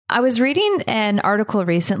 I was reading an article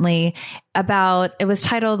recently about, it was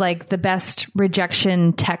titled like the best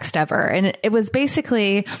rejection text ever. And it was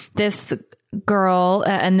basically this girl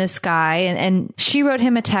and this guy, and she wrote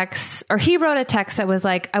him a text, or he wrote a text that was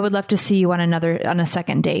like, I would love to see you on a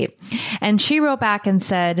second date. And she wrote back and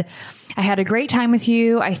said, I had a great time with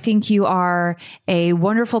you. I think you are a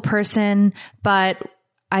wonderful person, but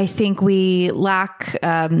I think we lack,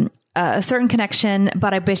 a certain connection,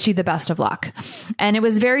 but I wish you the best of luck. And it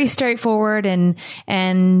was very straightforward, and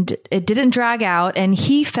it didn't drag out. And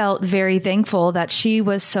he felt very thankful that she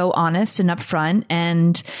was so honest and upfront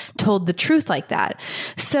and told the truth like that.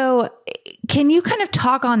 So can you kind of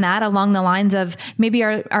talk on that along the lines of, maybe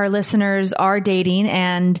our listeners are dating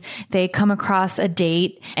and they come across a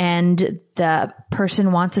date and the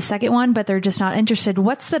person wants a second one, but they're just not interested.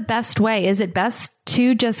 What's the best way? Is it best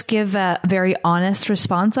to just give a very honest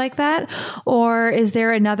response like that? Or is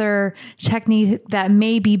there another technique that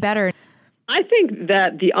may be better? I think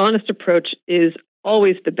that the honest approach is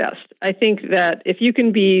always the best. I think that if you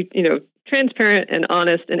can be, transparent and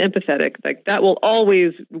honest and empathetic, like that will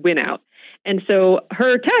always win out. And so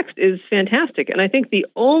her text is fantastic. And I think the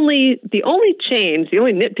only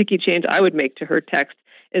nitpicky change I would make to her text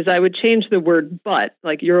is I would change the word but,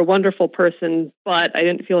 like, you're a wonderful person, but I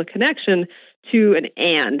didn't feel a connection, to an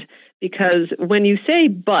and. Because when you say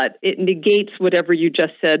but, it negates whatever you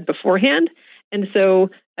just said beforehand. And so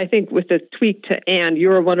I think with the tweak to and,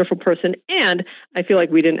 you're a wonderful person, and I feel like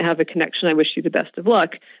we didn't have a connection, I wish you the best of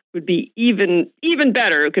luck, would be even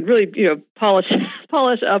better. It could really, polish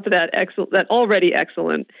up that already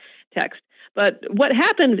excellent text. But what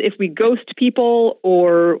happens if we ghost people,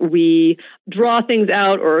 or we draw things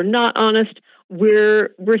out, or are not honest? We're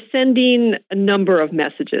sending a number of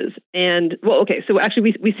messages. And so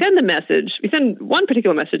actually we send the message. We send one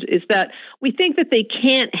particular message, is that we think that they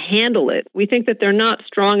can't handle it. We think that they're not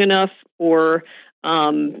strong enough, or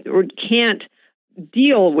can't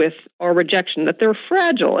deal with our rejection, that they're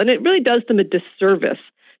fragile. And it really does them a disservice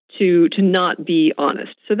to not be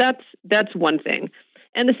honest. So that's one thing.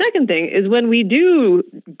 And the second thing is when we do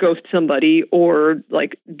ghost somebody or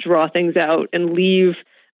like draw things out and leave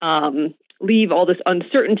all this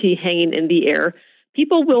uncertainty hanging in the air,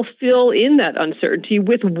 people will fill in that uncertainty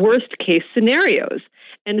with worst case scenarios.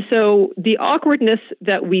 And so the awkwardness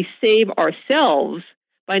that we save ourselves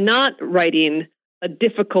by not writing a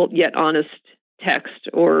difficult yet honest text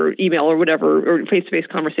or email or whatever, or face-to-face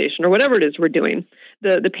conversation or whatever it is we're doing,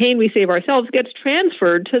 the pain we save ourselves gets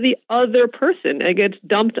transferred to the other person. It gets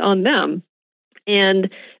dumped on them. And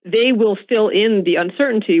they will fill in the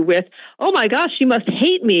uncertainty with, oh my gosh, she must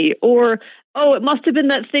hate me. Or, oh, it must have been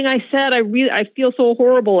that thing I said. I feel so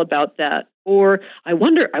horrible about that. Or I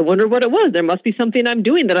wonder what it was. There must be something I'm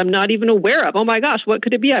doing that I'm not even aware of. Oh my gosh, what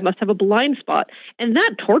could it be? I must have a blind spot. And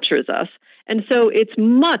that tortures us. And so it's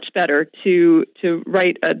much better to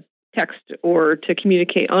write a text or to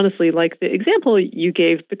communicate honestly, like the example you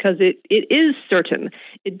gave, because it is certain.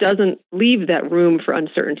 It doesn't leave that room for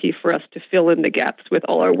uncertainty for us to fill in the gaps with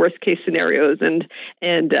all our worst case scenarios and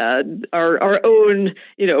our own,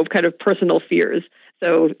 kind of personal fears.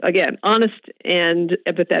 So again, honest and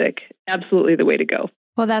empathetic, absolutely the way to go.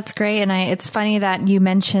 Well, that's great. And it's funny that you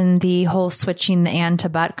mentioned the whole switching the and to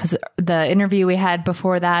but, because the interview we had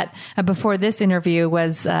before that, before this interview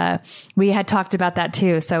was, we had talked about that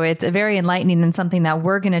too. So it's very enlightening and something that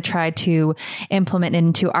we're going to try to implement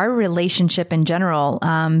into our relationship in general,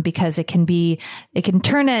 because it can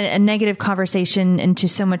turn a negative conversation into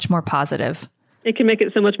so much more positive. It can make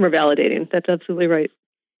it so much more validating. That's absolutely right.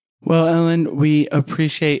 Well, Ellen, we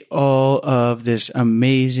appreciate all of this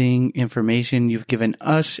amazing information you've given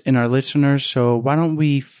us and our listeners. So why don't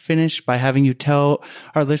we finish by having you tell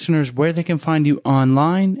our listeners where they can find you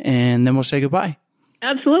online, and then we'll say goodbye.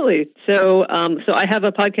 Absolutely. So I have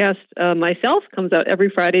a podcast myself, comes out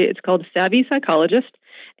every Friday. It's called Savvy Psychologist.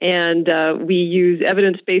 And we use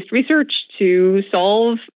evidence-based research to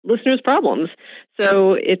solve listeners' problems.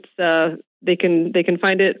 So it's they can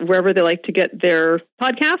find it wherever they like to get their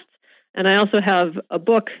podcasts. And I also have a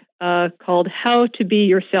book called How to Be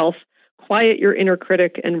Yourself, Quiet Your Inner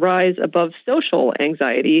Critic and Rise Above Social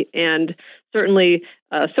Anxiety. And certainly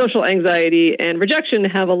social anxiety and rejection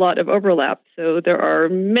have a lot of overlap. So there are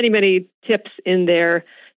many, many tips in there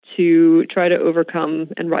to try to overcome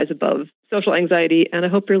and rise above social anxiety. And I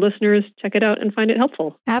hope your listeners check it out and find it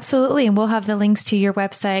helpful. Absolutely. And we'll have the links to your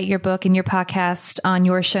website, your book, and your podcast on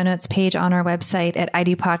your show notes page on our website at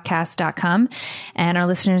idopodcast.com. And our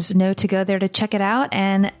listeners know to go there to check it out.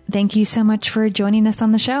 And thank you so much for joining us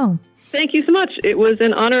on the show. Thank you so much. It was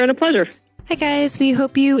an honor and a pleasure. Hi guys, we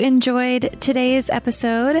hope you enjoyed today's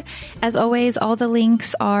episode. As always, all the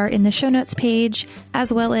links are in the show notes page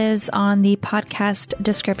as well as on the podcast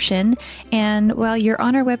description. And while you're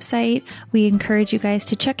on our website, we encourage you guys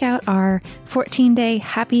to check out our 14-day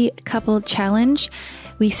Happy Couple Challenge.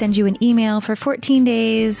 We send you an email for 14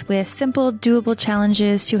 days with simple, doable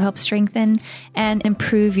challenges to help strengthen and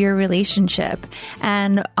improve your relationship.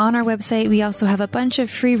 And on our website, we also have a bunch of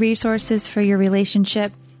free resources for your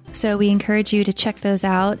relationship. So we encourage you to check those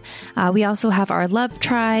out. We also have our Love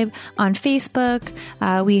Tribe on Facebook.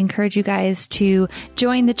 We encourage you guys to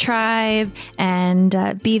join the tribe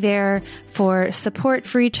and be there for support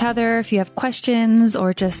for each other. If you have questions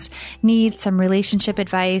or just need some relationship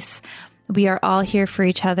advice, we are all here for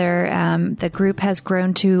each other. The group has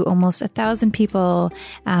grown to almost 1,000 people,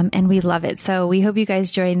 and we love it. So we hope you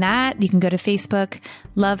guys join that. You can go to Facebook,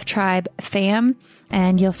 Love Tribe Fam,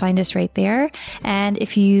 and you'll find us right there. And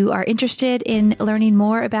if you are interested in learning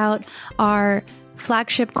more about our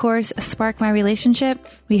flagship course, Spark My Relationship,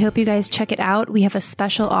 we hope you guys check it out. We have a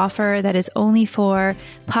special offer that is only for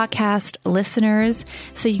podcast listeners.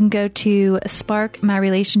 So you can go to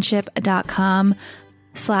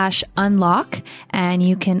sparkmyrelationship.com/unlock, and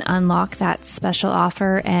you can unlock that special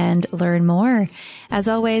offer and learn more. As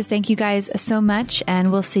always, thank you guys so much,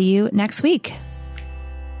 and we'll see you next week.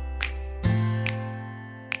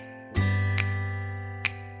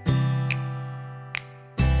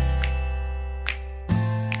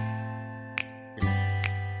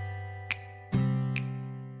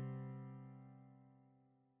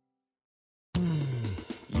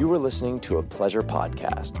 You were listening to a Pleasure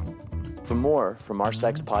Podcast. For more from our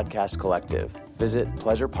Sex Podcast Collective, visit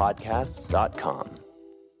pleasurepodcasts.com.